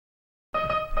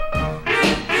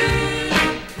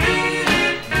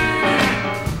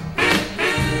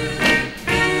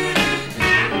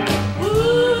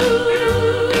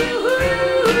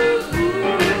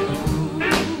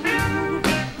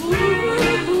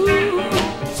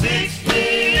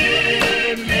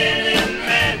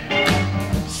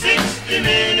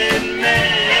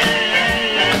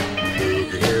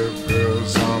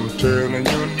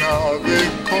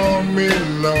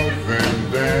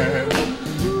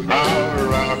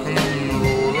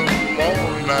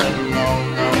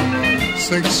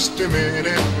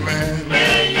60-minute man.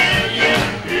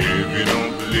 If you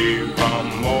don't believe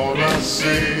I'm all I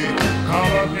say,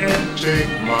 come up and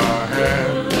take my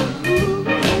hand.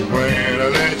 When I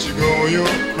let you go,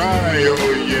 you'll cry,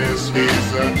 oh yes,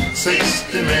 he's a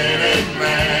 60-minute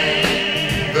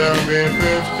man. There'll be 15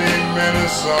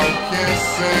 minutes of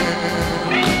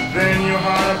kissing, then you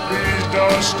holler, please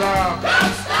don't stop.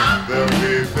 There'll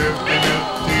be 50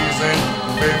 minutes teasing,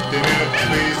 50 minutes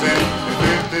pleasing, and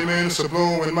 50 minutes of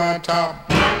blowing my top.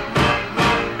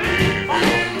 If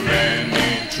your man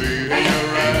ain't treating you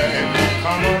right,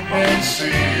 come up and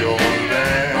see old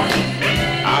man.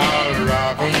 I'll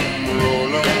rock 'em,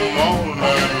 roll 'em all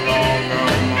night long.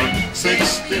 I'm a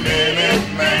 60-minute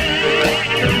man.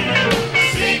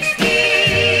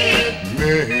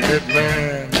 60-minute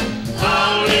man.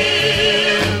 I'll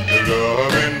live the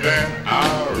loving dan.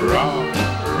 I'll rock,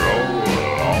 roll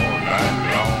all night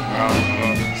long. I'm a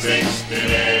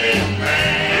 60-minute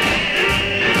man.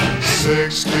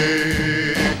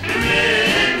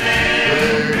 60-minute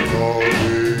man.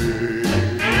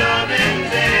 Loving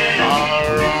Dan. I'll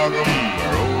rock 'em,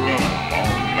 roll 'em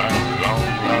all night long.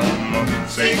 I'm a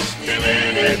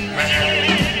 60-minute man.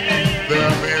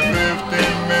 There'll be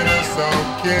 15 minutes of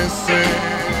kissing,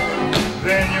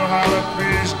 then you holler,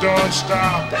 please don't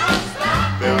stop.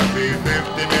 There'll be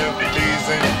 50 minutes of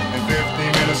teasing, and 50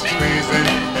 minutes of squeezing,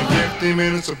 and 50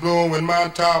 minutes of blowing my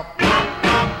top. If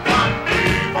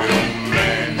your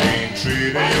man ain't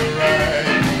treating you right,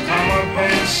 come up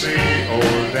and see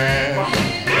old Dan.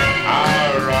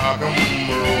 I'll rock 'em,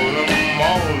 roll 'em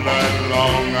all night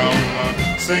long. I'm a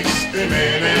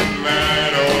 60-minute man.